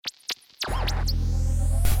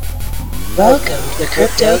Welcome to the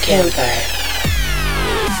Crypto Campfire.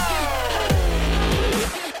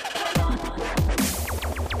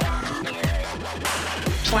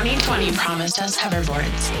 "2020 promised us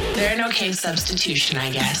hoverboards. They're an okay substitution, I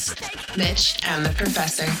guess." Mitch and the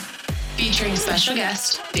Professor, featuring special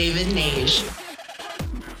guest David Nage.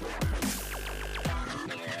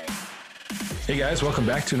 Hey guys, welcome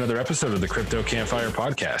back to another episode of the Crypto Campfire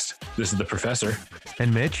podcast. This is the Professor.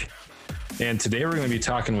 And Mitch. And today we're going to be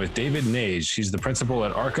talking with David Nage. He's the principal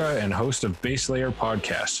at Arca and host of Base Layer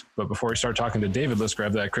Podcast. But before we start talking to David, let's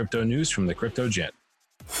grab that crypto news from the Crypto Gent.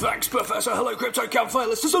 Thanks, Professor. Hello, Crypto Campfire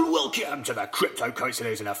listeners, and welcome to the cryptocurrency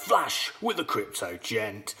news in a flash with the Crypto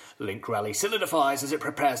Gent. Link Rally solidifies as it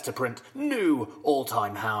prepares to print new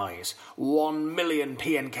all-time highs. 1 million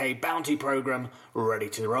PNK bounty program ready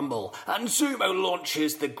to rumble. And Sumo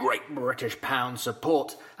launches the Great British Pound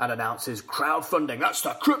support and announces crowdfunding. That's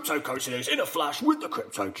the cryptocurrency news in a flash with the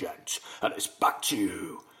Crypto Gent. And it's back to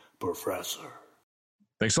you, Professor.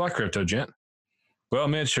 Thanks a lot, Crypto Gent. Well,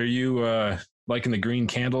 Mitch, are you liking the green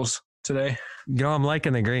candles today? You know, I'm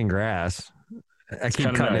liking the green grass. I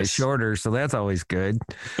keep cutting it shorter, so that's always good.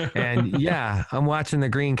 And yeah, I'm watching the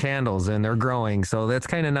green candles and they're growing, so that's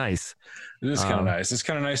kind of nice. It is kind of nice. It's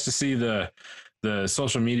kind of nice to see the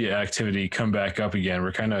social media activity come back up again.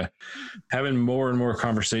 We're kind of having more and more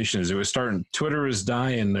conversations. It was starting, Twitter is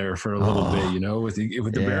dying there for a little bit, you know, with the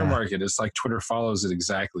bear market. It's like Twitter follows it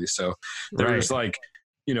exactly. So there's like,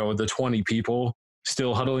 you know, the 20 people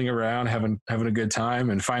still huddling around, having a good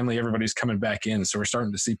time, and finally everybody's coming back in. So we're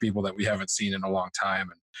starting to see people that we haven't seen in a long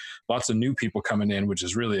time, and lots of new people coming in, which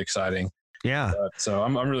is really exciting. Yeah. So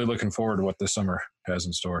I'm really looking forward to what this summer has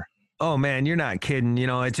in store. Oh man, you're not kidding. You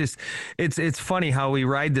know, it's funny how we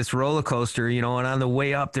ride this roller coaster, you know, and on the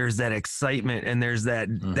way up, there's that excitement and there's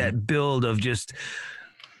that build of just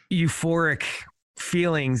euphoric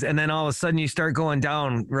feelings, and then all of a sudden you start going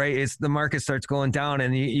down, right? It's the market starts going down,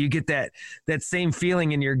 and you get that same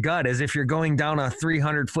feeling in your gut as if you're going down a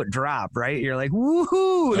 300-foot drop, right? You're like,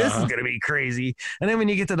 woohoo, this is gonna be crazy. And then when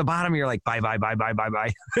you get to the bottom, you're like, bye.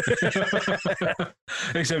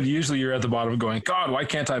 Except usually you're at the bottom going, God, why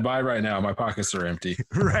can't I buy right now? My pockets are empty.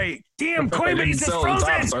 Right. Damn, Coinbase is frozen.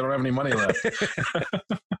 Top, so I don't have any money left.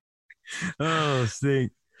 Oh,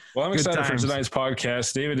 stink. Well, I'm excited for tonight's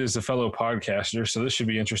podcast. David is a fellow podcaster, so this should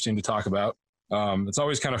be interesting to talk about. It's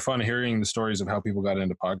always kind of fun hearing the stories of how people got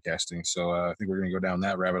into podcasting. So I think we're going to go down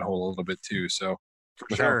that rabbit hole a little bit too. So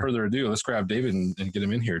without further ado, let's grab David and get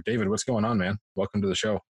him in here. David, what's going on, man? Welcome to the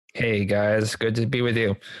show. Hey, guys. Good to be with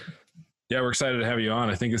you. Yeah, we're excited to have you on.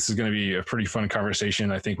 I think this is going to be a pretty fun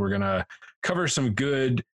conversation. I think we're going to cover some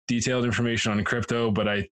good, detailed information on crypto, but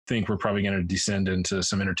I think we're probably going to descend into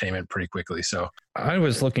some entertainment pretty quickly. So I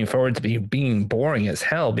was looking forward to being boring as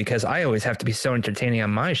hell because I always have to be so entertaining on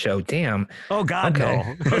my show. Damn. Oh God, no.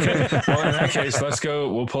 Okay. Well, in that case, let's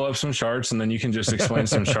go. We'll pull up some charts and then you can just explain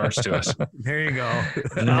some charts to us. There you go.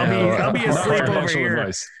 I'll be asleep over here.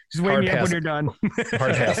 Advice. Just wait me up when you're done.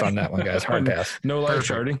 Hard pass on that one, guys. Hard pass. No live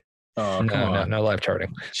charting. Oh, no live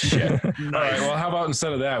charting. Shit. All right. Well, how about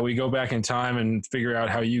instead of that, we go back in time and figure out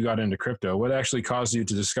how you got into crypto? What actually caused you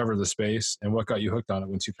to discover the space, and what got you hooked on it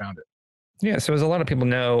once you found it? Yeah. So as a lot of people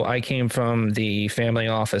know, I came from the family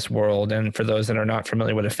office world. And for those that are not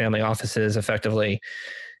familiar with what a family office is, effectively,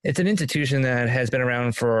 it's an institution that has been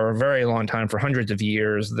around for a very long time, for hundreds of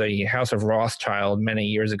years. The House of Rothschild, many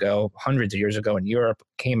years ago, hundreds of years ago in Europe,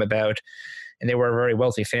 came about. And they were a very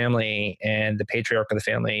wealthy family, and the patriarch of the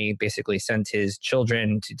family basically sent his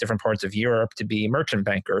children to different parts of Europe to be merchant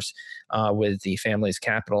bankers with the family's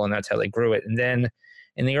capital, and that's how they grew it. And then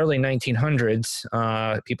in the early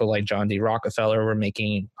 1900s, people like John D. Rockefeller were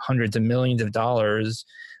making hundreds of millions of dollars,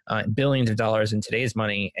 billions of dollars in today's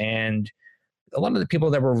money, and a lot of the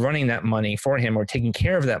people that were running that money for him or taking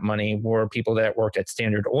care of that money were people that worked at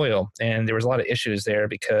Standard Oil, and there was a lot of issues there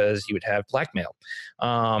because you would have blackmail.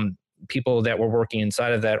 People that were working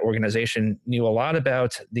inside of that organization knew a lot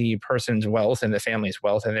about the person's wealth and the family's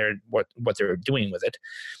wealth and what they were doing with it.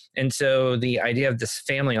 And so the idea of this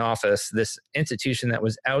family office, this institution that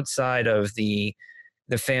was outside of the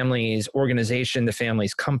family's organization, the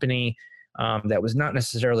family's company, that was not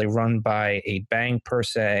necessarily run by a bank per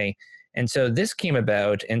se. And so this came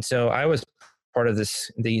about. And so I was part of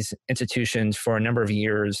these institutions for a number of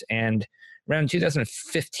years, and around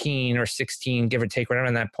 2015 or 16, give or take, right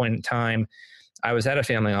around that point in time, I was at a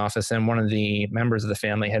family office, and one of the members of the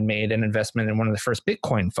family had made an investment in one of the first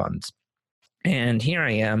Bitcoin funds. And here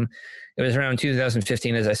I am. It was around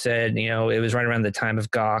 2015, as I said, you know, it was right around the time of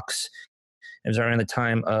Gox. It was around the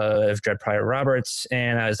time of Dread Pryor Roberts.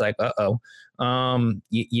 And I was like,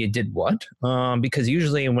 you did what? Because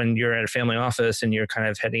usually when you're at a family office and you're kind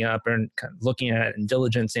of heading up and kind of looking at and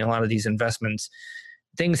diligencing a lot of these investments,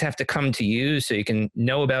 things have to come to you so you can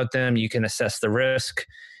know about them, you can assess the risk.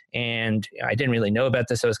 And I didn't really know about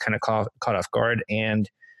this. I was kind of caught off guard. And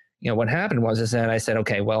what happened is that I said,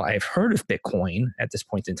 okay, well, I've heard of Bitcoin at this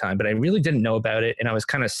point in time, but I really didn't know about it. And I was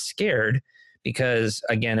kind of scared because,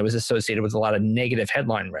 again, it was associated with a lot of negative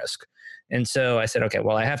headline risk. And so I said, okay,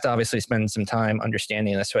 well, I have to obviously spend some time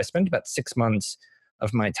understanding this. So I spent about 6 months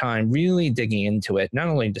of my time really digging into it, not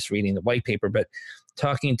only just reading the white paper, but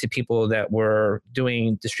talking to people that were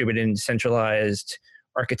doing distributed and decentralized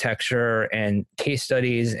architecture and case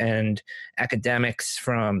studies and academics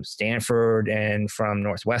from Stanford and from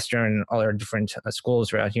Northwestern and other different schools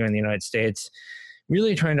throughout here in the United States,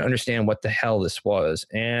 really trying to understand what the hell this was.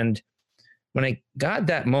 And when I got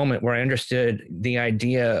that moment where I understood the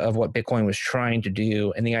idea of what Bitcoin was trying to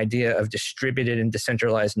do and the idea of distributed and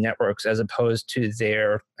decentralized networks as opposed to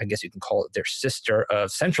their, I guess you can call it their sister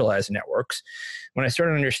of centralized networks, when I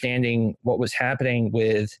started understanding what was happening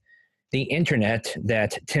with the internet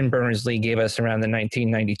that Tim Berners-Lee gave us around the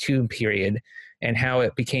 1992 period and how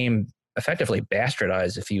it became effectively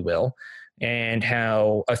bastardized, if you will, and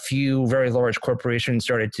how a few very large corporations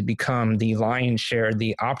started to become the lion's share,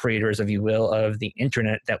 the operators, if you will, of the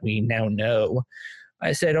internet that we now know,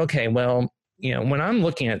 I said, okay, well, when I'm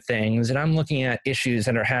looking at things and I'm looking at issues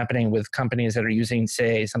that are happening with companies that are using,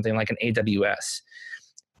 say, something like an AWS,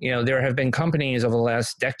 there have been companies over the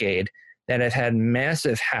last decade that have had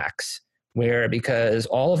massive hacks where because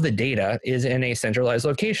all of the data is in a centralized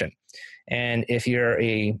location. And if you're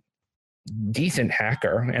a decent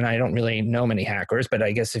hacker, and I don't really know many hackers, but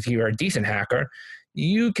I guess if you're a decent hacker,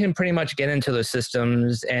 you can pretty much get into those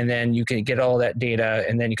systems and then you can get all that data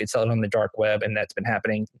and then you can sell it on the dark web. And that's been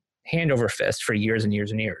happening hand over fist for years and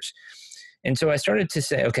years and years. And so I started to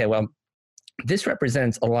say, okay, well, this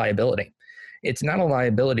represents a liability. It's not a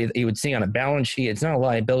liability that you would see on a balance sheet. It's not a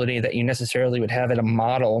liability that you necessarily would have at a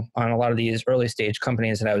model on a lot of these early stage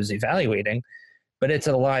companies that I was evaluating, but it's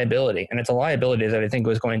a liability. And it's a liability that I think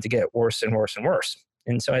was going to get worse and worse and worse.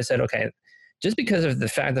 And so I said, okay, just because of the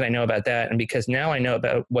fact that I know about that and because now I know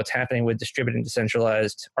about what's happening with distributed and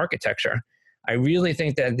decentralized architecture, I really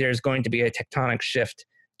think that there's going to be a tectonic shift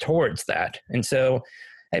towards that. And so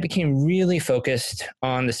I became really focused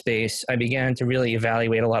on the space. I began to really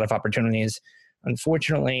evaluate a lot of opportunities.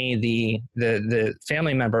 Unfortunately, the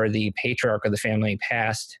family member, the patriarch of the family,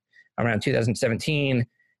 passed around 2017.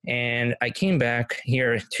 And I came back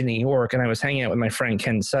here to New York and I was hanging out with my friend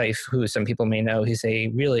Ken Seif, who some people may know. He's a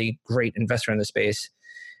really great investor in the space.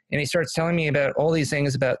 And he starts telling me about all these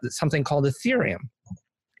things about something called Ethereum.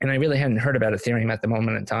 And I really hadn't heard about Ethereum at the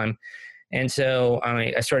moment in time. And so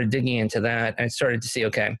I started digging into that and I started to see,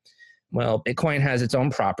 okay, well, Bitcoin has its own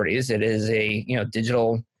properties. It is a,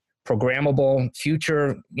 digital programmable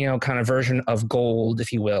future, kind of version of gold,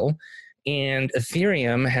 if you will. And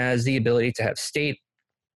Ethereum has the ability to have state.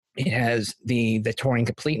 It has the Turing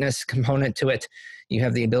completeness component to it. You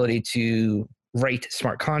have the ability to write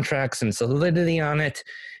smart contracts and solidity on it.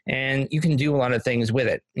 And you can do a lot of things with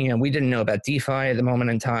it. We didn't know about DeFi at the moment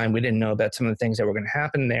in time. We didn't know about some of the things that were going to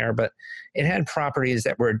happen there, but it had properties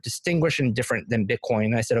that were distinguished and different than Bitcoin.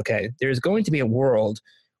 And I said, okay, there's going to be a world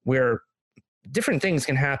where different things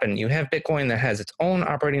can happen. You have Bitcoin that has its own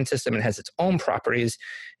operating system and has its own properties.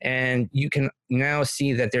 And you can now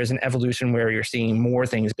see that there's an evolution where you're seeing more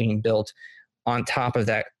things being built on top of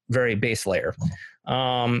that very base layer.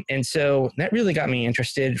 And so that really got me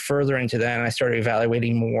interested further into that. And I started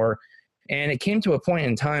evaluating more. And it came to a point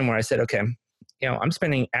in time where I said, okay, I'm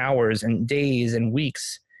spending hours and days and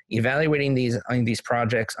weeks evaluating these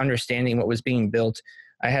projects, understanding what was being built.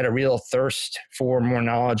 I had a real thirst for more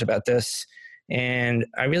knowledge about this. And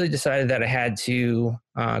I really decided that I had to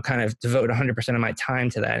kind of devote 100% of my time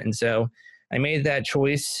to that. And so I made that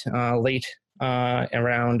choice late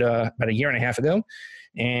around about a year and a half ago.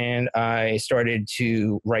 And I started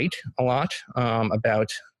to write a lot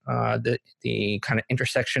about the kind of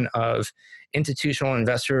intersection of institutional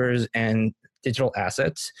investors and digital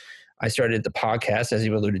assets. I started the podcast, as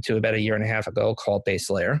you alluded to, about a year and a half ago called Base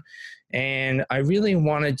Layer. And I really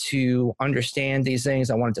wanted to understand these things.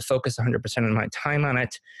 I wanted to focus 100% of my time on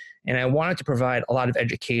it. And I wanted to provide a lot of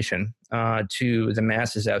education to the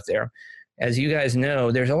masses out there. As you guys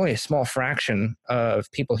know, there's only a small fraction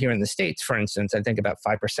of people here in the States, for instance. I think about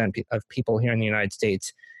 5% of people here in the United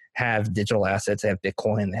States have digital assets, they have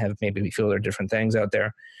Bitcoin, they have maybe a few other different things out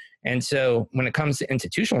there. And so when it comes to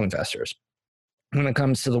institutional investors, when it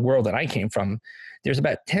comes to the world that I came from, there's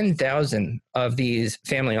about 10,000 of these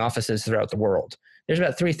family offices throughout the world. There's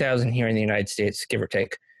about 3,000 here in the United States, give or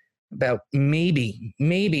take. About maybe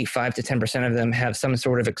 5 to 10% of them have some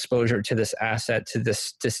sort of exposure to this asset, to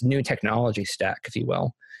this new technology stack, if you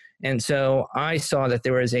will. And so I saw that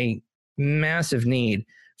there was a massive need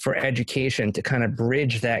for education to kind of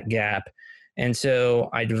bridge that gap. And so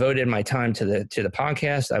I devoted my time to the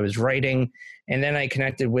podcast. I was writing, and then I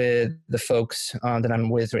connected with the folks that I'm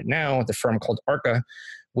with right now, the firm called Arca,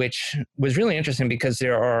 which was really interesting because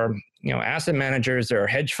there are, asset managers, there are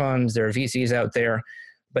hedge funds, there are VCs out there,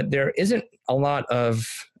 but there isn't a lot of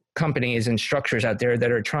companies and structures out there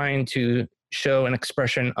that are trying to show an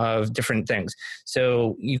expression of different things.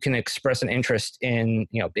 So you can express an interest in,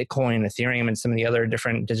 Bitcoin, Ethereum, and some of the other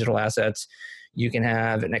different digital assets. You can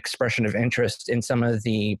have an expression of interest in some of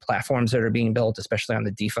the platforms that are being built, especially on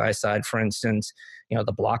the DeFi side, for instance,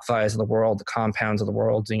 the BlockFis of the world, the Compounds of the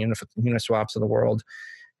world, the Uniswaps of the world.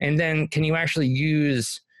 And then can you actually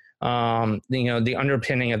use the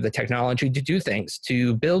underpinning of the technology to do things,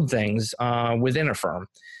 to build things within a firm?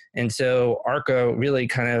 And so Arca really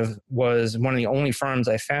kind of was one of the only firms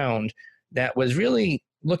I found that was really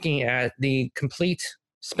looking at the complete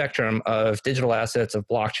spectrum of digital assets, of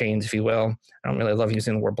blockchains, if you will. I don't really love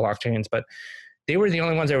using the word blockchains, but they were the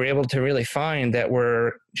only ones that were able to really find that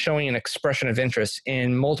were showing an expression of interest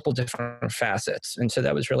in multiple different facets. And so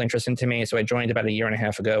that was really interesting to me. So I joined about a year and a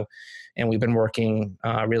half ago, and we've been working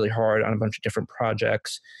really hard on a bunch of different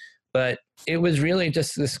projects. But it was really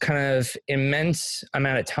just this kind of immense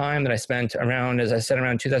amount of time that I spent around, as I said,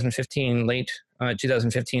 around 2015, late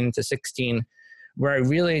 2015 to 16, where I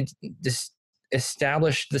really just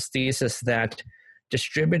established this thesis that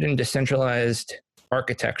distributed and decentralized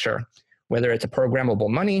architecture, whether it's a programmable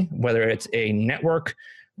money, whether it's a network,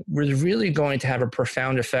 was really going to have a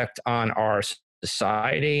profound effect on our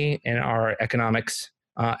society and our economic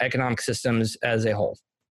systems as a whole.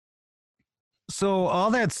 So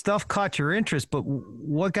all that stuff caught your interest, but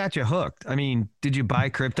what got you hooked? I mean, did you buy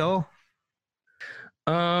crypto?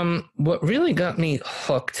 What really got me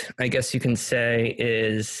hooked, I guess you can say,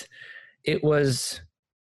 is it was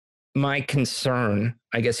my concern,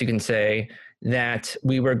 I guess you can say, that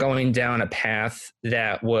we were going down a path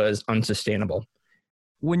that was unsustainable.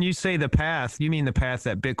 When you say the path, you mean the path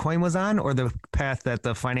that Bitcoin was on, or the path that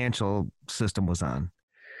the financial system was on?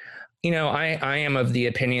 I am of the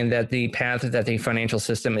opinion that the path that the financial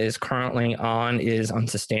system is currently on is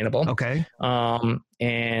unsustainable. Okay.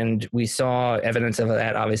 And we saw evidence of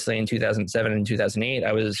that, obviously, in 2007 and 2008.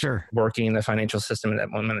 I was working in the financial system at that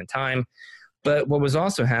moment in time. But what was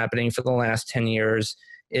also happening for the last 10 years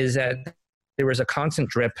is that there was a constant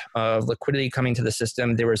drip of liquidity coming to the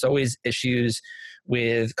system. There was always issues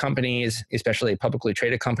with companies, especially publicly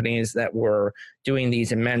traded companies, that were doing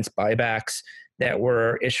these immense buybacks, that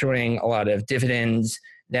were issuing a lot of dividends,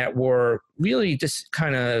 that were really just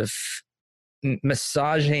kind of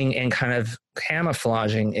massaging and kind of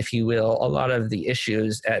camouflaging, if you will, a lot of the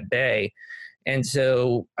issues at bay. And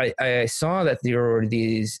so I saw that there were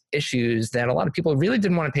these issues that a lot of people really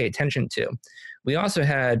didn't want to pay attention to. We also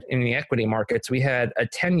had, in the equity markets, we had a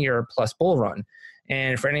 10-year plus bull run.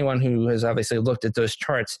 And for anyone who has obviously looked at those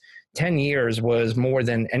charts, 10 years was more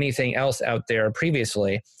than anything else out there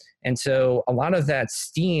previously. And so a lot of that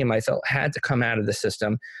steam, I felt, had to come out of the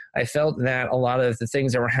system. I felt that a lot of the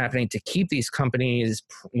things that were happening to keep these companies,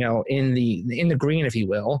 in the green, if you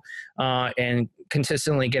will, and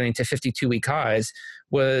consistently getting to 52-week highs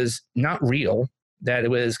was not real, that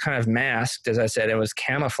it was kind of masked. As I said, it was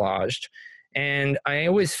camouflaged. And I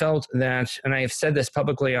always felt that, and I've said this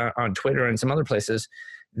publicly on Twitter and some other places,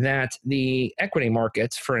 that the equity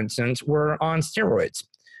markets, for instance, were on steroids,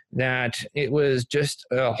 that it was just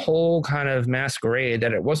a whole kind of masquerade,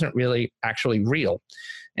 that it wasn't really actually real.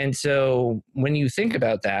 And so when you think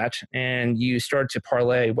about that and you start to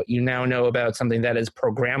parlay what you now know about something that is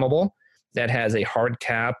programmable, that has a hard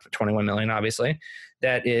cap, 21 million, obviously,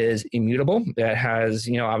 that is immutable, that has,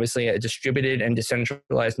 obviously a distributed and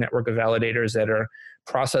decentralized network of validators that are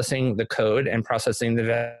processing the code and processing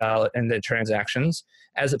the transactions,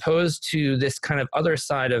 as opposed to this kind of other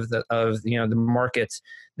side of the markets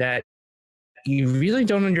that you really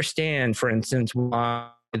don't understand. For instance, why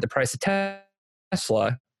the price of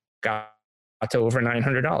Tesla got to over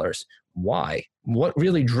 $900. Why? What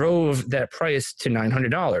really drove that price to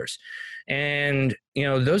 $900? And,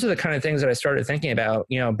 those are the kind of things that I started thinking about,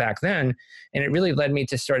 back then. And it really led me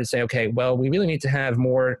to start to say, okay, well, we really need to have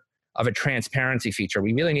more of a transparency feature.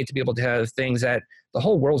 We really need to be able to have things that the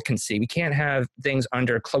whole world can see. We can't have things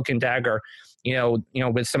under cloak and dagger,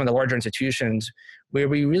 with some of the larger institutions where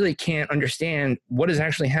we really can't understand what is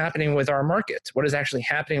actually happening with our markets, what is actually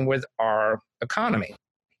happening with our economy.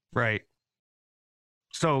 Right.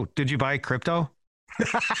 So did you buy crypto?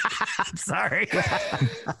 Sorry.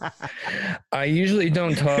 I usually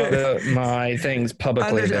don't talk about my things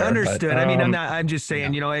publicly. Understood. But, I'm just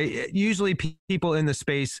saying, usually people in the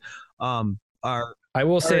space are. I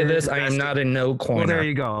will say this: I am not a no coiner. Well, there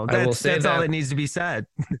you go. That's all that needs to be said.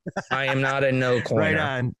 I am not a no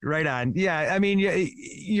coiner. Right on. Yeah, I mean,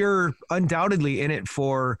 you're undoubtedly in it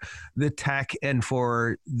for the tech and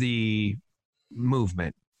for the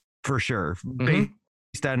movement, for sure. Mm-hmm.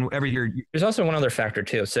 Based on every year. There's also one other factor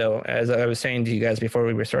too. So as I was saying to you guys before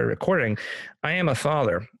we started recording, I am a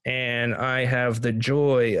father, and I have the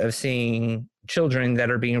joy of seeing children that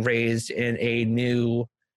are being raised in a new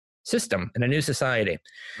system, in a new society.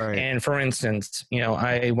 Right. And for instance,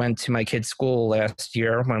 I went to my kid's school last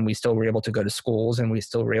year when we still were able to go to schools and we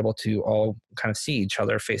still were able to all kind of see each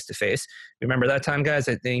other face to face. Remember that time, guys?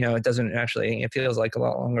 It doesn't actually, it feels like a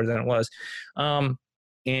lot longer than it was.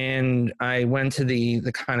 And I went to the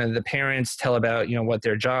kind of the parents tell about, what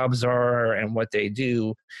their jobs are and what they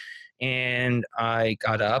do. And I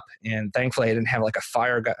got up, and thankfully I didn't have like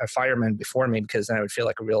a fireman before me, because then I would feel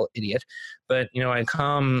like a real idiot. But, I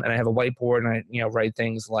come and I have a whiteboard and I, write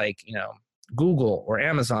things like, Google or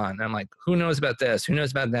Amazon. And I'm like, who knows about this? Who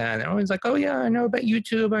knows about that? And everyone's like, oh yeah, I know about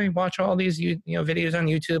YouTube. I watch all these, videos on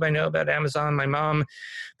YouTube. I know about Amazon. My mom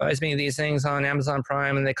buys me these things on Amazon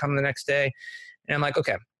Prime and they come the next day. And I'm like,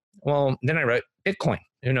 okay, well, then I wrote Bitcoin.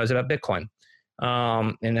 Who knows about Bitcoin?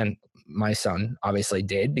 And then my son obviously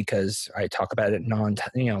did, because I talk about it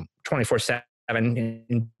 24/7.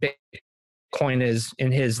 And Bitcoin is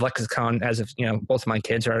in his lexicon as of, both of my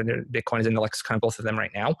kids are, Bitcoin is in the lexicon, both of them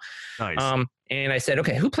right now. Nice. And I said,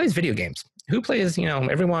 okay, who plays video games? Who plays,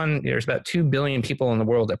 everyone, there's about 2 billion people in the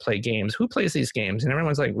world that play games. Who plays these games? And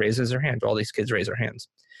everyone's like, raises their hand. All these kids raise their hands.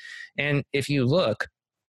 And if you look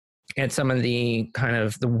at some of the kind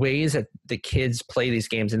of the ways that the kids play these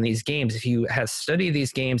games, and these games, if you have studied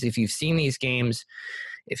these games, if you've seen these games,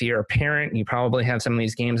 if you're a parent, you probably have some of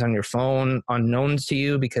these games on your phone unknowns to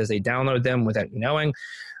you because they download them without knowing.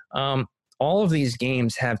 All of these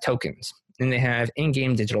games have tokens, and they have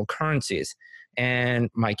in-game digital currencies. And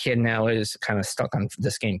my kid now is kind of stuck on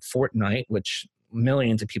this game Fortnite, which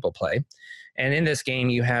millions of people play. And in this game,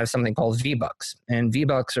 you have something called V-Bucks. And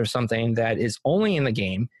V-Bucks are something that is only in the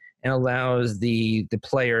game and allows the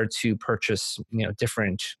player to purchase,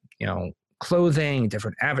 different, clothing,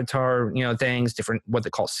 different avatar, things, different, what they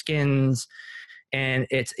call skins. And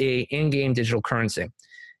it's a in-game digital currency.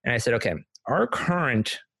 And I said, okay, our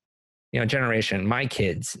current, generation, my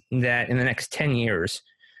kids, that in the next 10 years,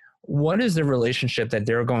 what is the relationship that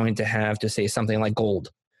they're going to have to, say, something like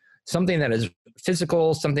gold? Something that is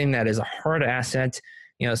physical, something that is a hard asset,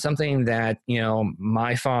 something that,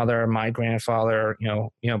 my father, my grandfather,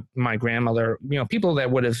 my grandmother, people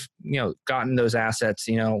that would have, gotten those assets,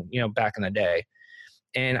 back in the day.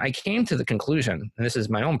 And I came to the conclusion, and this is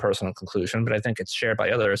my own personal conclusion, but I think it's shared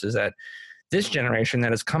by others, is that this generation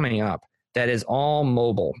that is coming up, that is all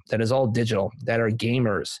mobile, that is all digital, that are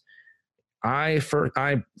gamers, I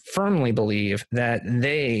firmly believe that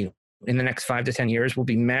they, in the next 5 to 10 years, will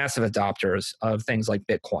be massive adopters of things like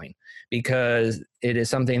Bitcoin, because it is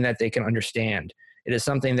something that they can understand. It is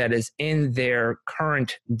something that is in their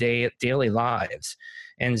current daily lives.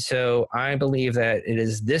 And so I believe that it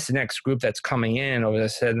is this next group that's coming in over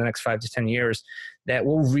the next 5 to 10 years that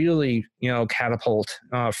will really, catapult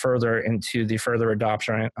further into the further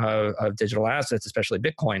adoption of digital assets, especially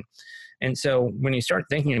Bitcoin. And so when you start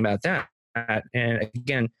thinking about that, and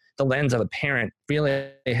again, the lens of a parent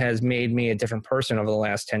really has made me a different person over the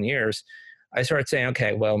last 10 years. I started saying,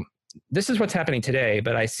 okay, well, this is what's happening today,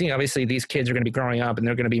 but I see obviously these kids are going to be growing up and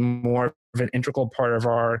they're going to be more of an integral part of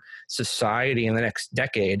our society in the next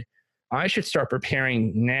decade. I should start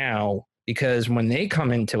preparing now, because when they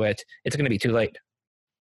come into it, it's going to be too late.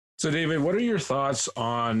 So David, what are your thoughts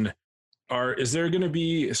on, is there going to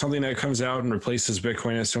be something that comes out and replaces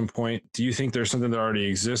Bitcoin at some point? Do you think there's something that already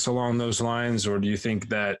exists along those lines? Or do you think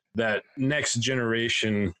that that next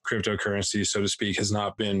generation cryptocurrency, so to speak, has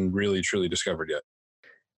not been really truly discovered yet?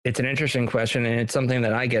 It's an interesting question, and it's something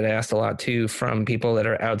that I get asked a lot too from people that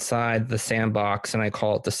are outside the sandbox, and I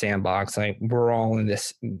call it the sandbox. We're all in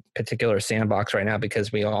this particular sandbox right now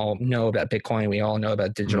because we all know about Bitcoin, we all know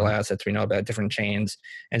about digital assets, we know about different chains,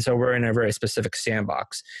 and so we're in a very specific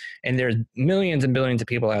sandbox. And there's millions and billions of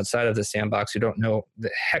people outside of the sandbox who don't know the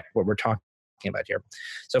heck what we're talking about here.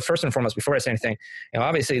 So first and foremost, before I say anything,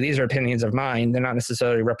 obviously these are opinions of mine. They're not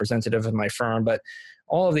necessarily representative of my firm, but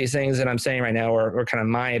all of these things that I'm saying right now are kind of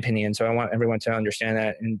my opinion. So I want everyone to understand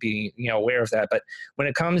that and be, aware of that. But when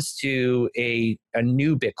it comes to a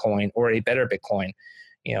new Bitcoin or a better Bitcoin,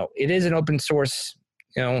 it is an open source.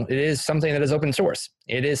 It is something that is open source.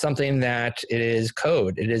 It is something that it is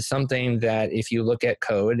code. It is something that if you look at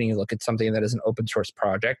code and you look at something that is an open source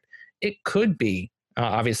project, it could be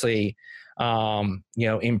obviously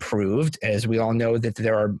improved. As we all know that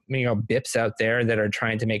there are BIPs out there that are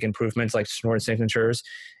trying to make improvements like Snort signatures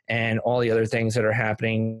and all the other things that are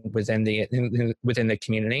happening within the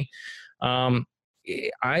community.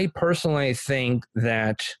 I personally think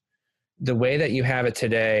that the way that you have it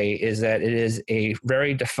today is that it is a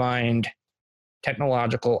very defined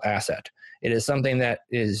technological asset. It is something that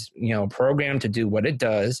is, programmed to do what it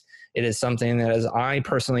does. It is something that, as I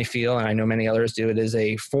personally feel, and I know many others do, it is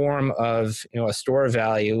a form of, a store of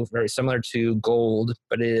value, very similar to gold,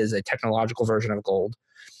 but it is a technological version of gold.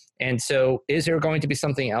 And so is there going to be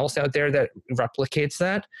something else out there that replicates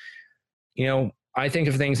that? I think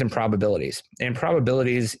of things in probabilities. And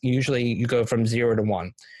probabilities, usually you go from 0 to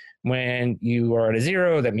 1. When you are at a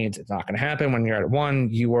 0, that means it's not going to happen. When you're at 1,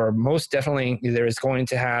 you are most definitely, there's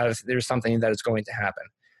something that is going to happen.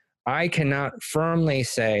 I cannot firmly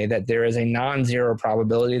say that there is a non-zero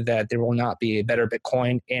probability that there will not be a better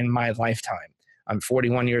Bitcoin in my lifetime. I'm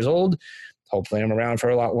 41 years old. Hopefully I'm around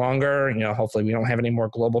for a lot longer. Hopefully we don't have any more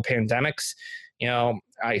global pandemics.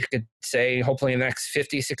 I could say hopefully in the next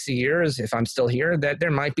 50, 60 years, if I'm still here, that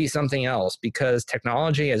there might be something else, because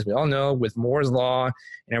technology, as we all know, with Moore's Law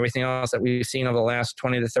and everything else that we've seen over the last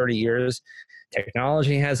 20 to 30 years,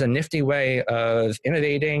 technology has a nifty way of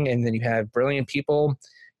innovating, and then you have brilliant people.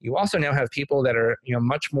 You also now have people that are,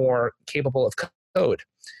 much more capable of code.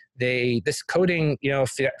 This coding,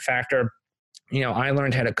 factor, I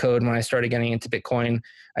learned how to code when I started getting into Bitcoin.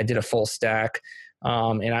 I did a full stack.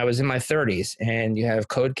 And I was in my 30s, and you have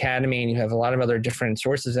Codecademy and you have a lot of other different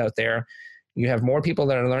sources out there. You have more people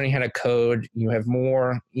that are learning how to code. You have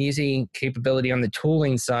more easy capability on the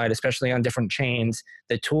tooling side, especially on different chains.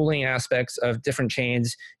 The tooling aspects of different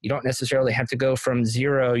chains, you don't necessarily have to go from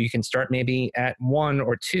 0. You can start maybe at 1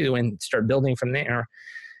 or 2 and start building from there.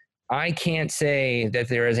 I can't say that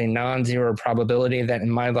there is a non-zero probability that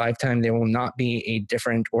in my lifetime there will not be a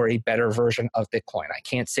different or a better version of Bitcoin. I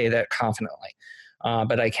can't say that confidently.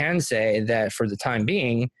 But I can say that for the time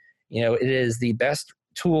being, it is the best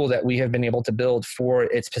tool that we have been able to build for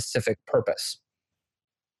its specific purpose.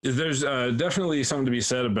 There's definitely something to be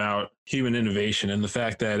said about human innovation and the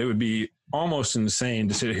fact that it would be almost insane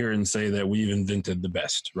to sit here and say that we've invented the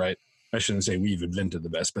best, right? I shouldn't say we've invented the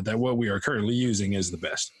best, but that what we are currently using is the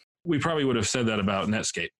best. We probably would have said that about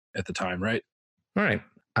Netscape at the time, right? All right.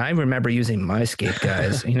 I remember using MyScape,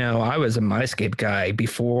 guys. I was a MyScape guy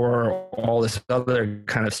before all this other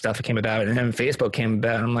kind of stuff came about, and then Facebook came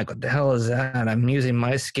about. I'm like, what the hell is that? I'm using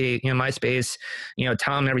MyScape, MySpace.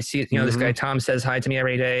 Tom every this guy Tom says hi to me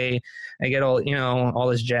every day. I get all all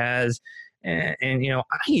this jazz, and I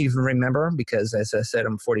even remember, because as I said,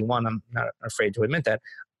 I'm 41. I'm not afraid to admit that.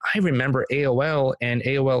 I remember AOL and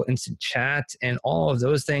AOL Instant Chat and all of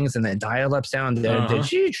those things, and the dial-up sound,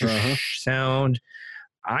 the sound.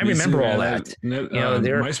 I remember all that.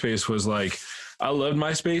 MySpace was like, I loved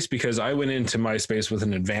MySpace because I went into MySpace with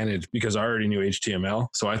an advantage because I already knew HTML.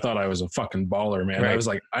 So I thought I was a fucking baller, man. Right. I was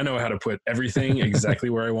like, I know how to put everything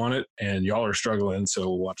exactly where I want it, and y'all are struggling.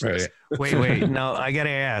 So watch this. Wait. No, I got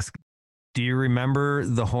to ask, do you remember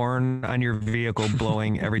the horn on your vehicle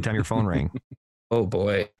blowing every time your phone rang? Oh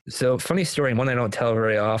boy. So funny story, one I don't tell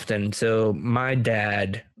very often. So my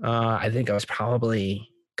dad, I think I was probably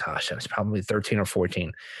 13 or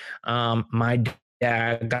 14. My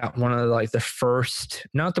dad got one of the first,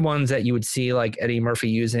 not the ones that you would see like Eddie Murphy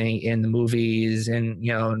using in the movies and,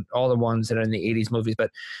 all the ones that are in the 80s movies. But,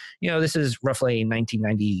 this is roughly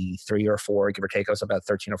 1993 or 4, give or take. I was about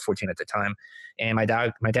 13 or 14 at the time. And my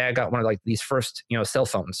dad got one of these first, cell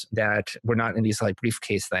phones that were not in these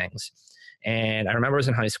briefcase things. And I remember I was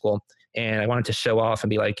in high school, and I wanted to show off and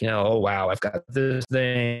be like, oh, wow, I've got this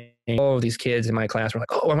thing. All of these kids in my class were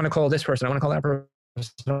like, oh, I want to call this person. I want to call that person.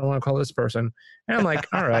 I want to call this person. And I'm like,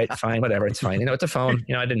 all right, fine, whatever. It's fine. It's a phone.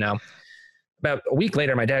 I didn't know. About a week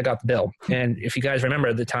later, my dad got the bill. And if you guys remember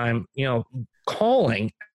at the time,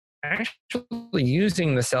 calling, actually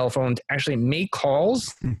using the cell phone to actually make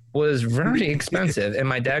calls was very expensive. And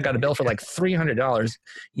my dad got a bill for $300.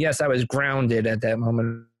 Yes, I was grounded at that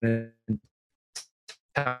moment in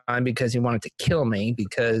time because he wanted to kill me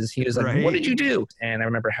because he was like, Right. what did you do? And I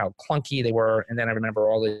remember how clunky they were. And then I remember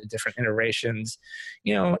all the different iterations.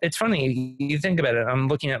 It's funny. You think about it. I'm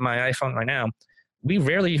looking at my iPhone right now. We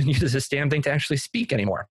rarely even use this damn thing to actually speak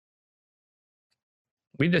anymore.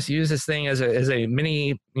 We just use this thing as a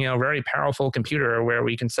mini, very powerful computer where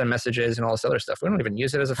we can send messages and all this other stuff. We don't even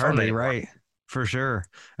use it as a phone anymore. Right. For sure.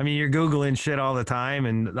 I mean, you're Googling shit all the time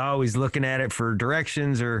and always looking at it for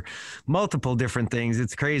directions or multiple different things.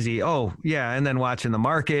 It's crazy. Oh, yeah. And then watching the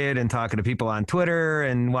market and talking to people on Twitter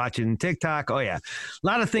and watching TikTok. Oh, yeah. A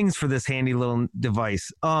lot of things for this handy little device.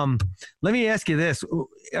 Let me ask you this.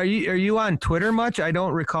 Are you on Twitter much? I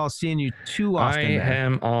don't recall seeing you too often. I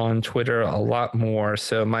am on Twitter a lot more.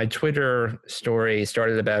 So my Twitter story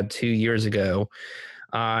started about 2 years ago.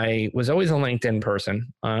 I was always a LinkedIn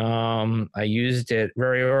person. I used it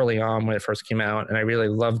very early on when it first came out, and I really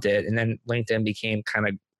loved it. And then LinkedIn became kind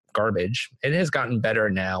of garbage. It has gotten better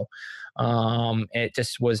now. It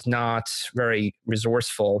just was not very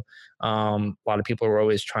resourceful. A lot of people were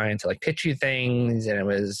always trying to pitch you things, and it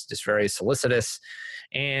was just very solicitous.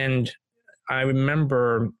 And I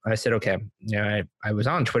remember I said, okay, I was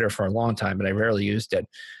on Twitter for a long time, but I rarely used it.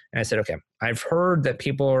 And I said, okay, I've heard that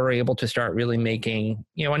people are able to start really making,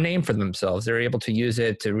 a name for themselves. They're able to use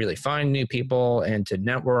it to really find new people and to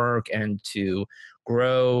network and to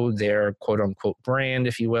grow their quote unquote brand,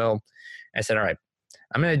 if you will. I said, all right,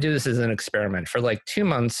 I'm going to do this as an experiment for 2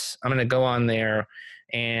 months. I'm going to go on there.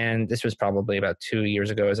 And this was probably about 2 years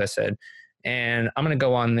ago, as I said. And I'm going to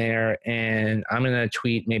go on there and I'm going to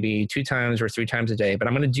tweet maybe 2 times or 3 times a day, but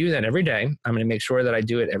I'm going to do that every day. I'm going to make sure that I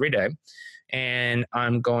do it every day. And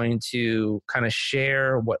I'm going to kind of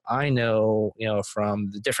share what I know, from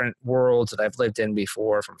the different worlds that I've lived in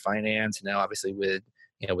before, from finance and now obviously with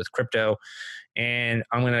crypto. And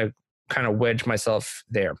I'm going to kind of wedge myself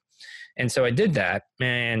there. And so I did that,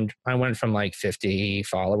 and I went from 50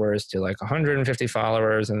 followers to 150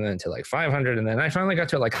 followers, and then to 500. And then I finally got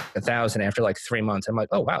to 1,000 after 3 months. I'm like,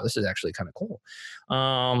 oh, wow, this is actually kind of cool.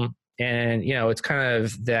 And, it's kind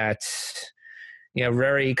of that,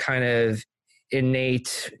 very kind of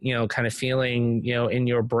innate, kind of feeling, in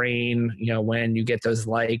your brain, when you get those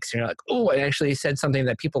likes, you're like, oh, I actually said something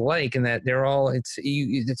that people like, and that they're all, it's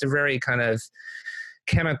a very kind of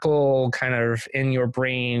chemical kind of in your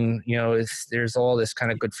brain, there's all this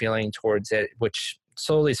kind of good feeling towards it, which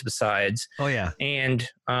slowly subsides. Oh yeah. And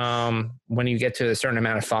when you get to a certain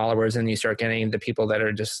amount of followers and you start getting the people that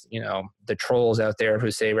are just, the trolls out there who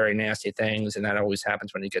say very nasty things, and that always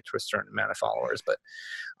happens when you get to a certain amount of followers. But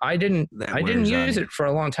I didn't use it for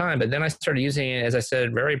a long time, but then I started using it, as I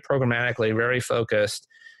said, very programmatically, very focused.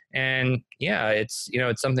 And yeah, it's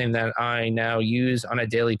something that I now use on a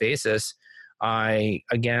daily basis. I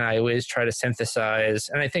always try to synthesize,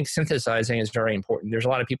 and I think synthesizing is very important. There's a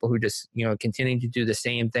lot of people who just, continue to do the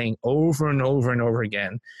same thing over and over and over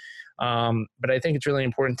again. But I think it's really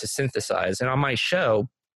important to synthesize. And on my show,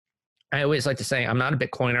 I always like to say, I'm not a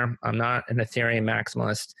Bitcoiner. I'm not an Ethereum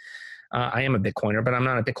maximalist. I am a Bitcoiner, but I'm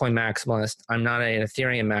not a Bitcoin maximalist. I'm not an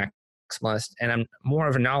Ethereum maximalist, and I'm more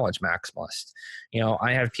of a knowledge maximalist.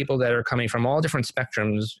 I have people that are coming from all different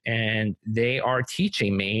spectrums, and they are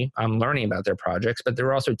teaching me. I'm learning about their projects, but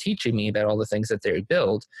they're also teaching me about all the things that they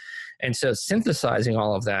build. And so synthesizing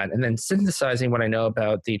all of that, and then synthesizing what I know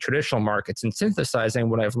about the traditional markets, and synthesizing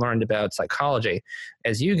what I've learned about psychology.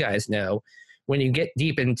 As you guys know, when you get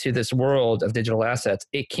deep into this world of digital assets,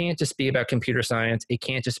 it can't just be about computer science. It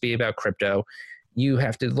can't just be about crypto. You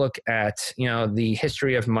have to look at, the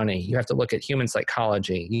history of money. You have to look at human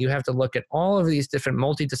psychology. You have to look at all of these different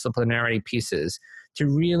multidisciplinary pieces to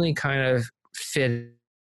really kind of fit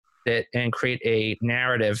it and create a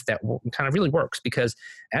narrative that kind of really works. Because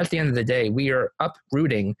at the end of the day, we are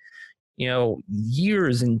uprooting,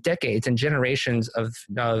 years and decades and generations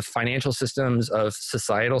of financial systems, of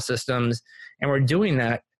societal systems. And we're doing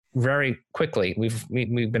that very quickly. We've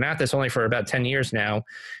been at this only for about 10 years now.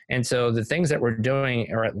 And so the things that we're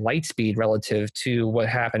doing are at light speed relative to what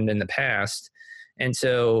happened in the past. And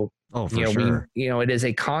so, sure. it is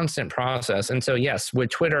a constant process. And so, yes,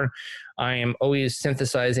 with Twitter, I am always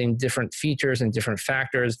synthesizing different features and different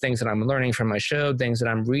factors, things that I'm learning from my show, things that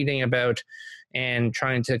I'm reading about, and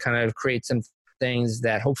trying to kind of create some things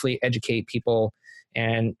that hopefully educate people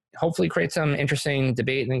and hopefully create some interesting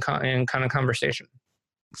debate and kind of conversation.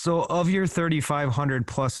 So of your 3,500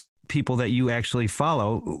 plus people that you actually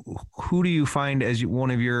follow, who do you find as one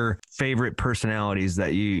of your favorite personalities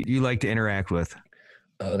that you like to interact with?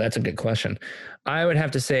 Oh, that's a good question. I would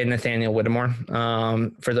have to say Nathaniel Whittemore.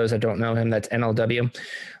 For those that don't know him, that's NLW.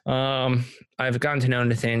 I've gotten to know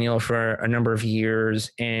Nathaniel for a number of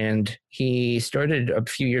years, and he started a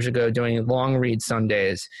few years ago doing long read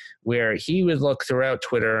Sundays, where he would look throughout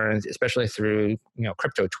Twitter, and especially through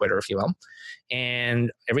crypto Twitter, if you will.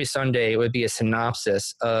 And every Sunday it would be a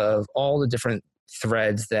synopsis of all the different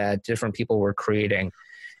threads that different people were creating.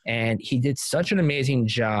 And he did such an amazing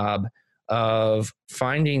job of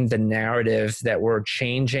finding the narratives that were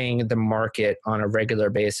changing the market on a regular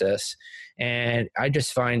basis. And I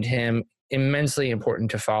just find him immensely important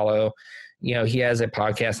to follow. He has a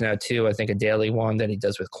podcast now too, I think a daily one that he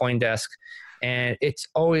does with CoinDesk. And it's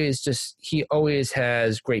always he always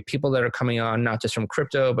has great people that are coming on, not just from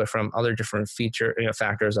crypto, but from other different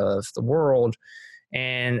factors of the world.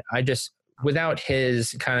 And without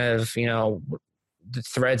his kind of, the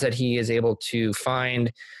threads that he is able to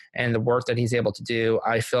find and the work that he's able to do,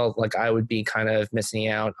 I felt like I would be kind of missing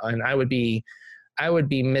out, and I would be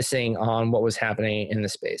missing on what was happening in the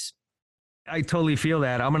space. I totally feel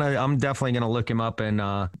that. I'm definitely gonna look him up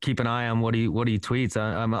and keep an eye on what he tweets.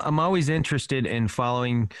 I'm always interested in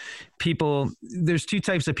following people. There's two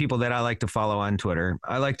types of people that I like to follow on Twitter.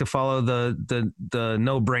 I like to follow the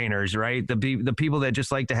no brainers, right? The people that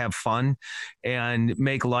just like to have fun and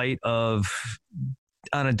make light of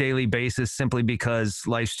on a daily basis simply because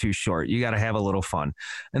life's too short. You got to have a little fun.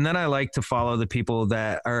 And then I like to follow the people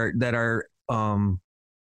that are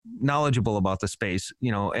knowledgeable about the space,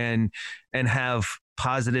 and have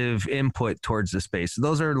positive input towards the space.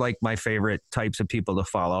 Those are like my favorite types of people to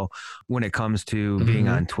follow when it comes to being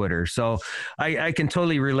on Twitter. So I can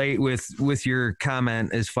totally relate with your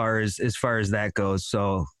comment as far as that goes.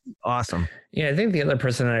 So awesome. Yeah, I think the other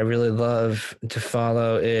person that I really love to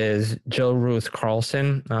follow is Jill Ruth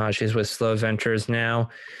Carlson. She's with Slow Ventures now.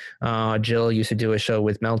 Jill used to do a show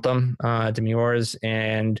with Meltem Demures,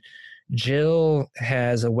 and Jill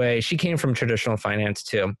has a way. She came from traditional finance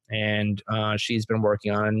too, and she's been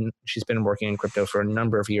working in crypto for a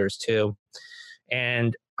number of years too.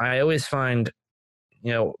 And I always find,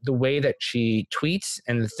 the way that she tweets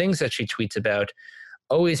and the things that she tweets about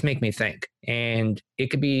always make me think. And it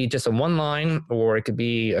could be just a one line, or it could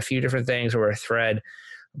be a few different things, or a thread,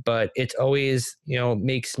 but it's always,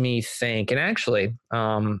 makes me think. And actually,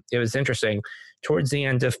 it was interesting towards the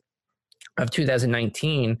end of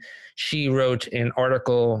 2019, she wrote an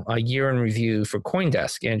article, a year in review for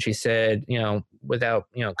CoinDesk. And she said, without,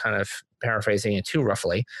 kind of paraphrasing it too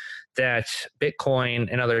roughly, that Bitcoin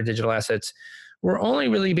and other digital assets were only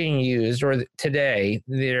really being used, or today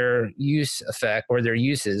their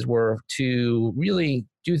uses were to really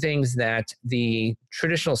do things that the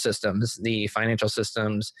traditional systems, the financial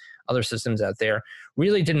systems, other systems out there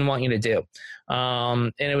really didn't want you to do.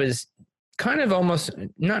 And it was kind of almost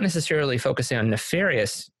not necessarily focusing on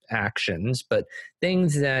nefarious actions, but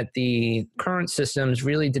things that the current systems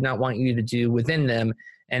really did not want you to do within them,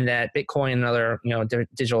 and that Bitcoin and other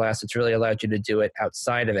digital assets really allowed you to do it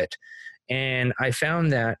outside of it. And I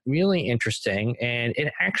found that really interesting, and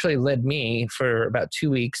it actually led me for about 2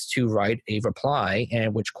 weeks to write a reply,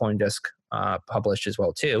 and which CoinDesk published as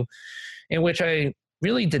well too, in which I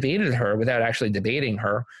really debated her without actually debating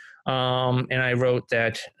her. And I wrote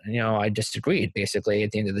that, I disagreed basically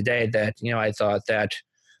at the end of the day, that, I thought that,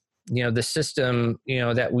 the system,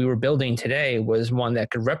 that we were building today was one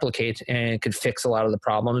that could replicate and could fix a lot of the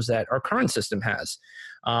problems that our current system has.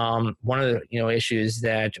 One of the, issues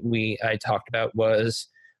that I talked about was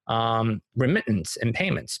remittance and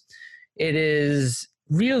payments. It is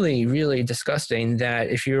really, really disgusting that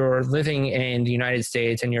if you're living in the United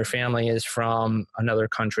States and your family is from another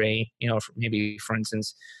country, maybe, for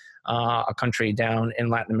instance, a country down in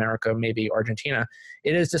Latin America, maybe Argentina,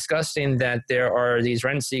 it is disgusting that there are these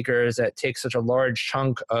rent seekers that take such a large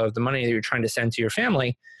chunk of the money that you're trying to send to your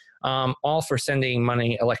family, all for sending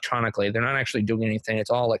money electronically. They're not actually doing anything.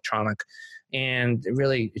 It's all electronic. And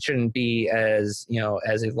really, it shouldn't be as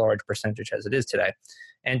a large percentage as it is today.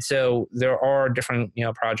 And so there are different,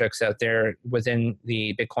 projects out there within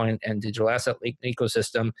the Bitcoin and digital asset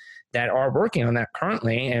ecosystem that are working on that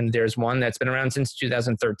currently. And there's one that's been around since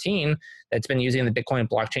 2013 that's been using the Bitcoin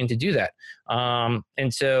blockchain to do that.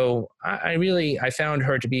 And so I found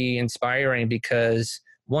her to be inspiring because,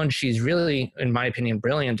 one, she's really, in my opinion,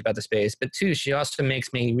 brilliant about the space, but two, she also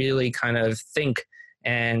makes me really kind of think,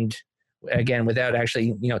 and again, without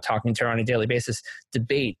actually, talking to her on a daily basis,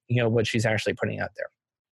 debate, what she's actually putting out there.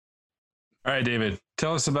 All right, David,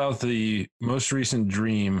 tell us about the most recent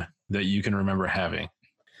dream that you can remember having.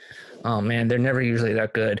 Oh man, they're never usually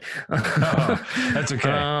that good. Oh, that's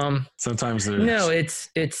okay. Sometimes there's no, it's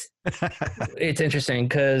interesting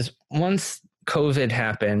because once COVID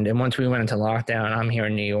happened and once we went into lockdown, I'm here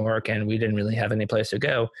in New York and we didn't really have any place to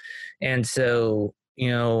go. And so,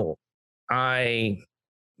 I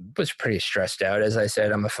was pretty stressed out. As I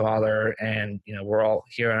said, I'm a father and, we're all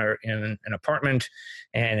here in an apartment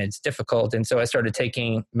and it's difficult. And so I started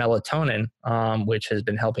taking melatonin, which has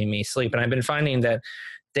been helping me sleep. And I've been finding that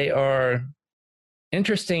they are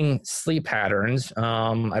interesting sleep patterns.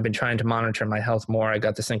 I've been trying to monitor my health more. I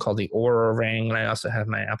got this thing called the Aura Ring, and I also have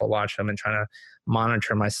my Apple Watch. I've been trying to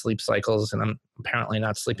monitor my sleep cycles, and I'm apparently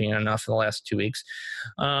not sleeping enough in the last 2 weeks.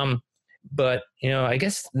 But, I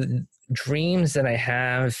guess the dreams that I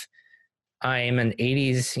have, I'm an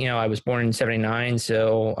 80s, I was born in 79.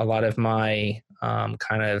 So a lot of my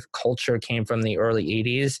kind of culture came from the early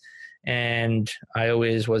 80s. And I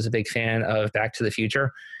always was a big fan of Back to the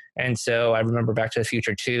Future. And so I remember Back to the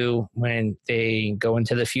Future 2 when they go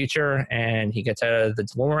into the future and he gets out of the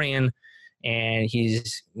DeLorean and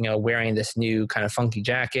he's, wearing this new kind of funky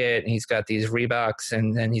jacket and he's got these Reeboks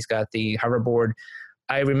and then he's got the hoverboard.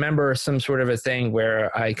 I remember some sort of a thing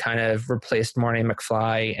where I kind of replaced Marty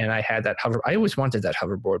McFly and I had that I always wanted that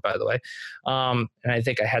hoverboard, by the way. And I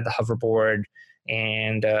think I had the hoverboard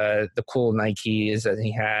and the cool Nikes that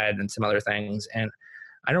he had and some other things. And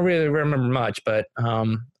I don't really remember much, but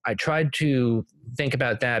I tried to think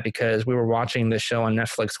about that because we were watching this show on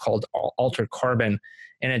Netflix called Altered Carbon.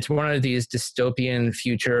 And it's one of these dystopian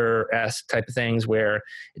future-esque type of things where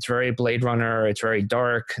it's very Blade Runner, it's very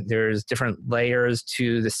dark. There's different layers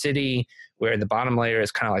to the city where the bottom layer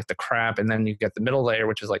is kind of like the crap. And then you get the middle layer,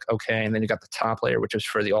 which is like, okay. And then you got the top layer, which is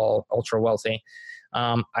for the all ultra wealthy.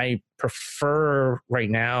 I prefer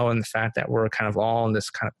right now in the fact that we're kind of all in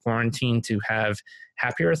this kind of quarantine to have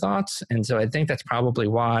happier thoughts. And so I think that's probably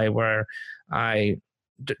why where I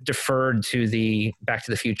deferred to the Back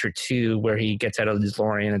to the Future 2, where he gets out of the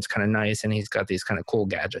DeLorean. It's kind of nice. And he's got these kind of cool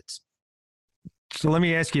gadgets. So let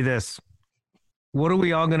me ask you this. What are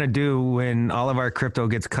we all going to do when all of our crypto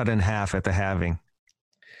gets cut in half at the halving?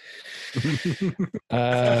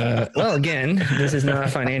 Well, again, this is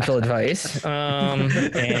not financial advice.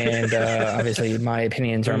 And obviously my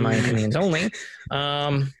opinions are my opinions only.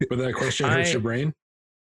 But that question hurts your brain.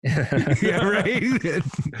 Yeah, right.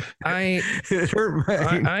 I've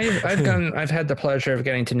had the pleasure of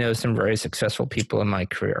getting to know some very successful people in my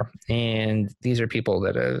career. And these are people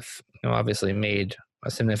that have, obviously made a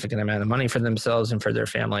significant amount of money for themselves and for their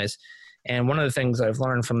families. And one of the things I've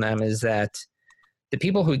learned from them is that the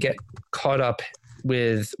people who get caught up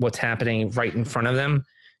with what's happening right in front of them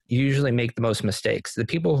usually make the most mistakes. The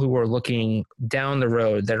people who are looking down the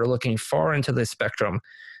road, that are looking far into the spectrum,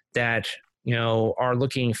 that, are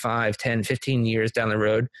looking 5, 10, 15 years down the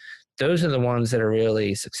road, those are the ones that are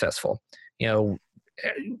really successful.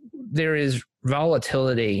 There is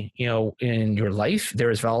volatility, in your life. There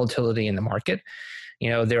is volatility in the market.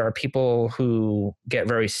 There are people who get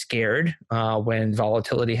very scared when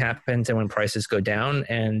volatility happens and when prices go down,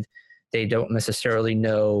 and they don't necessarily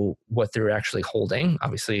know what they're actually holding.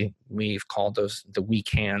 Obviously, we've called those the weak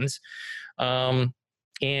hands.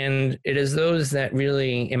 And it is those that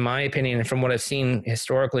really, in my opinion, and from what I've seen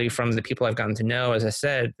historically from the people I've gotten to know, as I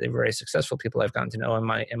said, the very successful people I've gotten to know in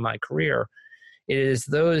my career, it is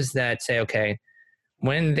those that say, okay,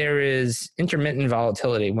 when there is intermittent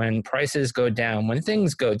volatility, when prices go down, when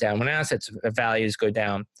things go down, when assets values go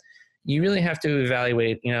down, you really have to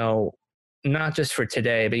evaluate, not just for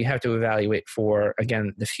today, but you have to evaluate for,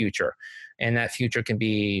 again, the future. And that future can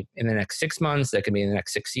be in the next 6 months, that can be in the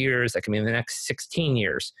next 6 years, that can be in the next 16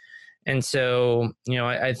 years. And so,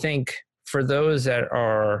 I think for those that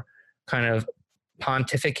are kind of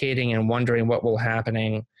pontificating and wondering what will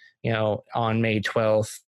happening, on May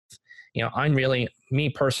 12th, I'm really, me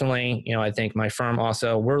personally, I think my firm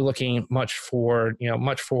also, we're looking much forward,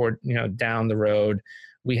 down the road.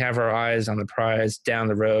 We have our eyes on the prize down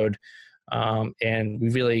the road. And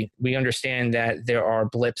we understand that there are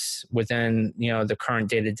blips within, the current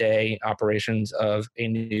day-to-day operations of a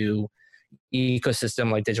new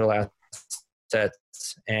ecosystem like digital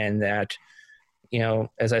assets. And that,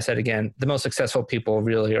 as I said, again, the most successful people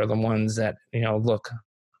really are the ones that, look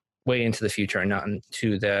way into the future and not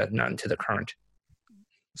into the current.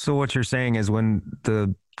 So what you're saying is when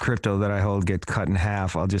the crypto that I hold gets cut in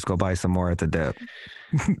half, I'll just go buy some more at the dip.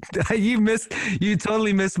 You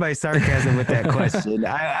totally missed my sarcasm with that question.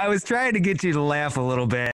 I was trying to get you to laugh a little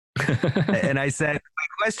bit. And I said, my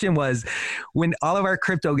question was, when all of our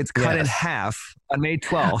crypto gets cut in half on May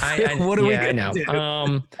 12th, what are we going to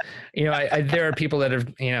do? There are people that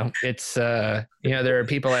have, it's, there are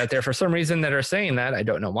people out there for some reason that are saying that. I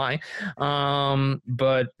don't know why.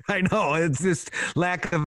 But I know it's just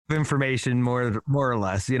lack of information, more or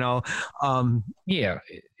less,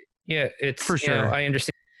 it's for sure. I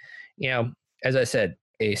understand, as I said,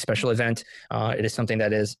 a special event. It is something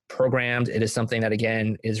that is programmed. It is something that,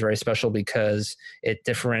 again, is very special because it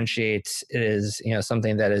differentiates. It is,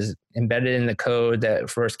 something that is embedded in the code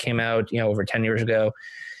that first came out, over 10 years ago.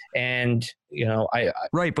 And,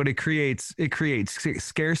 right. But it creates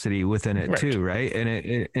scarcity within it too. Right.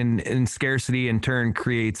 And scarcity in turn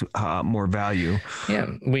creates more value. Yeah.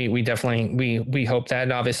 We definitely, we hope that.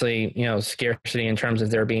 And obviously, scarcity in terms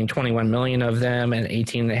of there being 21 million of them and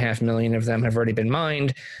 18.5 million of them have already been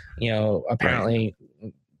mined, apparently.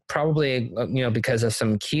 Right. Probably, because of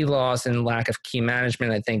some key loss and lack of key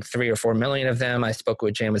management, I think 3 or 4 million of them. I spoke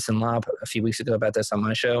with Jameson Lobb a few weeks ago about this on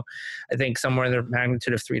my show. I think somewhere in the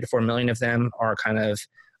magnitude of 3 to 4 million of them are kind of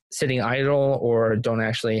sitting idle or don't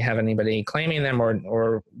actually have anybody claiming them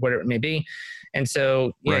or whatever it may be. And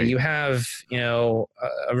so, you have, a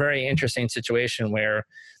very interesting situation where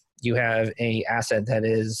you have a asset that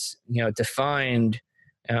is, defined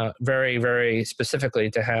very, very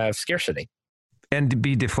specifically to have scarcity. And to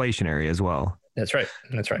be deflationary as well. That's right.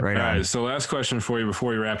 Right. All right. So last question for you before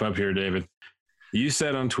we wrap up here, David. You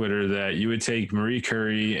said on Twitter that you would take Marie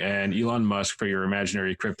Curie and Elon Musk for your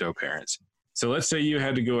imaginary crypto parents. So let's say you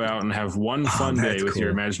had to go out and have one fun day with your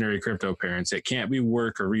imaginary crypto parents. It can't be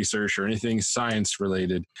work or research or anything science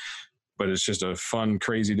related, but it's just a fun,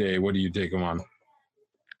 crazy day. What do you take them on?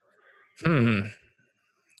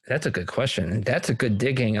 That's a good question. That's a good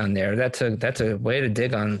digging on there. That's a way to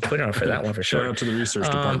dig on Twitter for that one for sure. Shout out to the research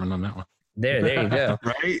department on that one. There you go.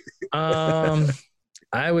 Right.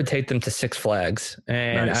 I would take them to Six Flags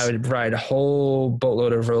and I would ride a whole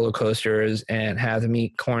boatload of roller coasters and have them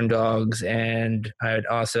eat corn dogs. And I would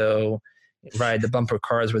also ride the bumper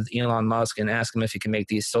cars with Elon Musk and ask him if he can make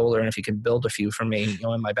these solar and if he can build a few for me,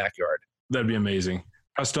 in my backyard. That'd be amazing.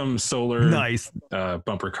 Custom solar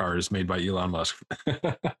bumper cars made by Elon Musk.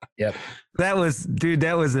 Yep. That was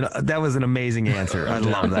an amazing answer. I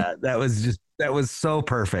love that. That was so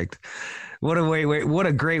perfect. What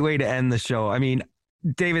a great way to end the show. I mean,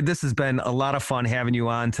 David, this has been a lot of fun having you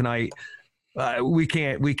on tonight. We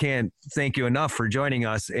can't thank you enough for joining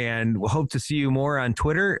us, and we'll hope to see you more on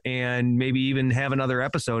Twitter and maybe even have another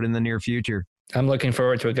episode in the near future. I'm looking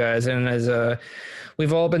forward to it, guys. And as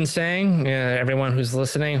we've all been saying, everyone who's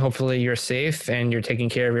listening, hopefully you're safe and you're taking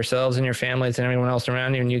care of yourselves and your families and everyone else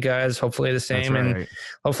around you. And you guys, hopefully the same. Right. And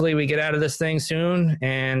hopefully we get out of this thing soon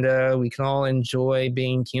and we can all enjoy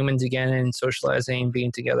being humans again and socializing,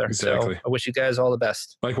 being together. Exactly. So I wish you guys all the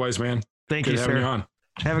best. Likewise, man. Thank you, sir. On.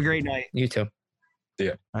 Have a great night. You too. See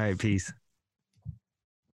ya. All right. Peace.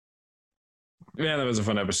 Yeah, that was a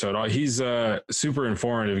fun episode. He's a super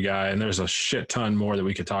informative guy, and there's a shit ton more that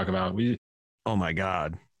we could talk about. Oh my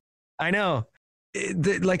God. I know.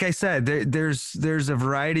 Like I said, there's a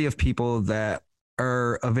variety of people that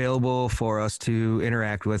are available for us to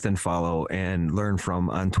interact with and follow and learn from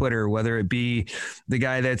on Twitter, whether it be the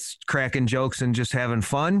guy that's cracking jokes and just having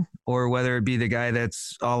fun, or whether it be the guy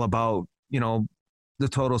that's all about, the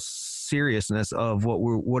total seriousness of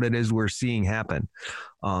what it is we're seeing happen.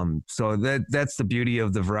 So that's the beauty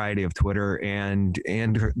of the variety of Twitter and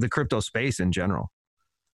the crypto space in general.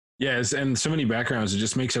 Yes. And so many backgrounds, it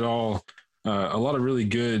just makes it all a lot of really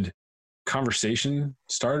good conversation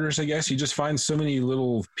starters, I guess. You just find so many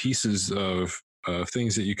little pieces of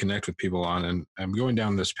things that you connect with people on. And I'm going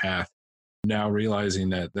down this path now, realizing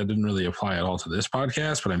that didn't really apply at all to this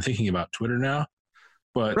podcast, but I'm thinking about Twitter now.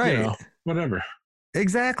 But whatever.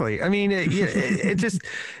 Exactly. I mean, it just,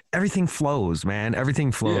 everything flows, man. Everything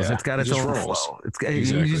flows. Yeah, it's got its own flow. Exactly.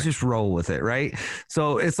 You just roll with it, right?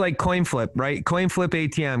 So it's like coin flip, right? Coin flip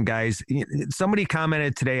ATM, guys. Somebody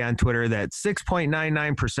commented today on Twitter that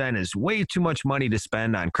 6.99% is way too much money to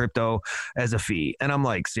spend on crypto as a fee. And I'm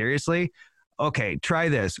like, seriously? Okay, try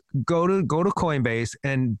this. Go to Coinbase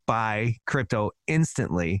and buy crypto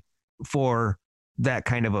instantly for that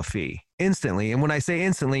kind of a fee. Instantly. And when I say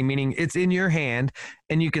instantly, meaning it's in your hand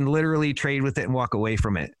and you can literally trade with it and walk away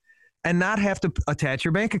from it and not have to attach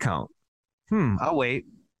your bank account. I'll wait.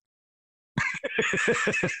 I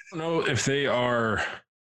don't know if they are,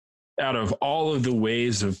 out of all of the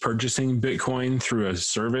ways of purchasing Bitcoin through a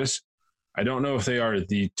service, I don't know if they are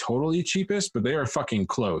the totally cheapest, but they are fucking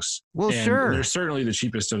close. Well, and sure. They're certainly the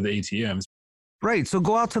cheapest of the ATMs. Right. So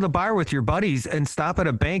go out to the bar with your buddies and stop at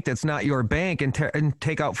a bank that's not your bank and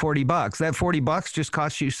take out $40. That $40 just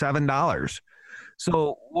costs you $7.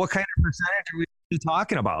 So what kind of percentage are we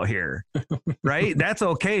talking about here? Right. That's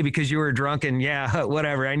okay because you were drunk and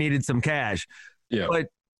whatever. I needed some cash. Yeah. But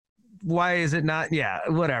why is it not? Yeah,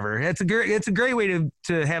 whatever. It's a great way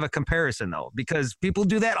to have a comparison though, because people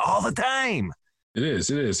do that all the time. It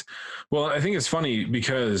is. Well, I think it's funny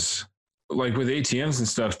because like with ATMs and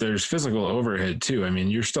stuff, there's physical overhead too. I mean,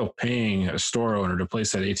 you're still paying a store owner to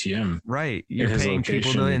place that ATM. Right. You're paying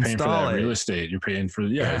people to install it. Real estate. You're paying for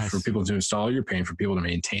for people to install it. You're paying for people to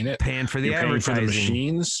maintain it. Paying for the you're advertising. Paying for the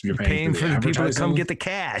machines. You're paying for the people to come get the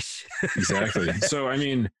cash. Exactly. So, I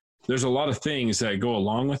mean, there's a lot of things that go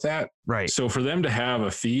along with that. Right. So for them to have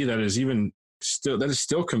a fee that is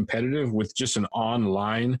still competitive with just an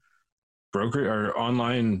online broker or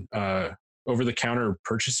online over-the-counter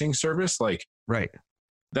purchasing service, like right,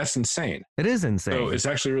 that's insane. It is insane. So it's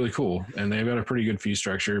actually really cool, and they've got a pretty good fee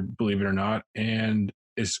structure, believe it or not. And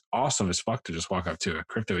it's awesome as fuck to just walk up to a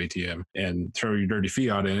crypto ATM and throw your dirty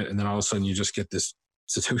fiat in it, and then all of a sudden you just get this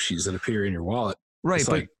satoshis that appear in your wallet. Right, it's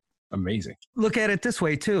like amazing. Look at it this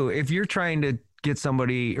way too: if you're trying to get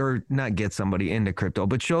somebody or not get somebody into crypto,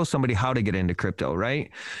 but show somebody how to get into crypto, right?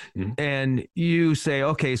 Mm-hmm. And you say,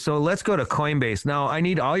 okay, so let's go to Coinbase. Now I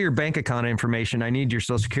need all your bank account information. I need your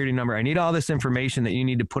social security number. I need all this information that you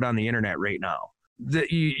need to put on the internet right now.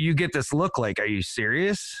 That you get this look like, are you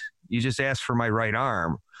serious? You just asked for my right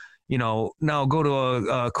arm. Now go to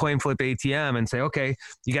a CoinFlip ATM and say, okay,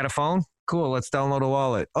 you got a phone? Cool. Let's download a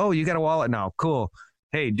wallet. Oh, you got a wallet now. Cool.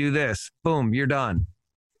 Hey, do this. Boom. You're done.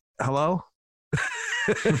 Hello?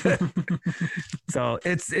 So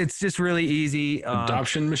it's just really easy.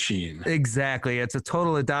 Adoption machine. Exactly. It's a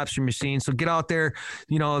total adoption machine. So get out there.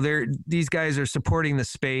 These guys are supporting the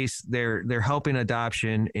space. They're helping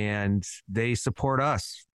adoption and they support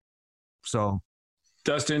us. So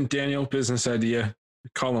Dustin, Daniel, business idea.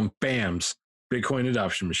 Call them BAMs, Bitcoin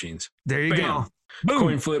adoption machines. There you go. Boom.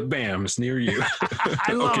 CoinFlip BAMs near you.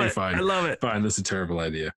 I love it. Fine. I love it. Fine. That's a terrible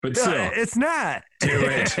idea, but still, it's not. Do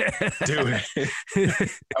it.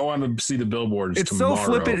 I want to see the billboards. It's tomorrow. so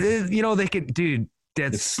flippant. They could, dude.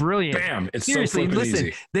 That's brilliant. Bam. It's seriously. So listen,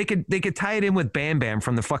 easy. they could tie it in with Bam Bam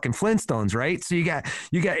from the fucking Flintstones, right? So you got.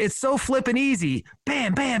 It's so flippin' easy.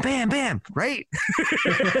 Bam, bam, bam, bam. Right.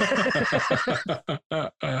 There's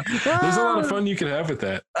a lot of fun you can have with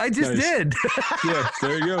that. I just did. Yeah.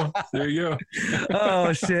 There you go.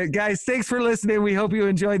 Oh shit, guys! Thanks for listening. We hope you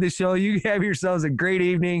enjoyed the show. You have yourselves a great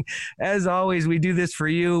evening. As always, we do this for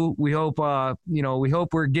you. We hope we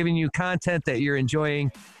hope we're giving you content that you're enjoying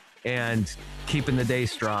and keeping the day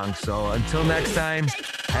strong. So until next time,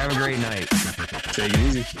 have a great night. Take it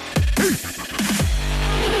easy.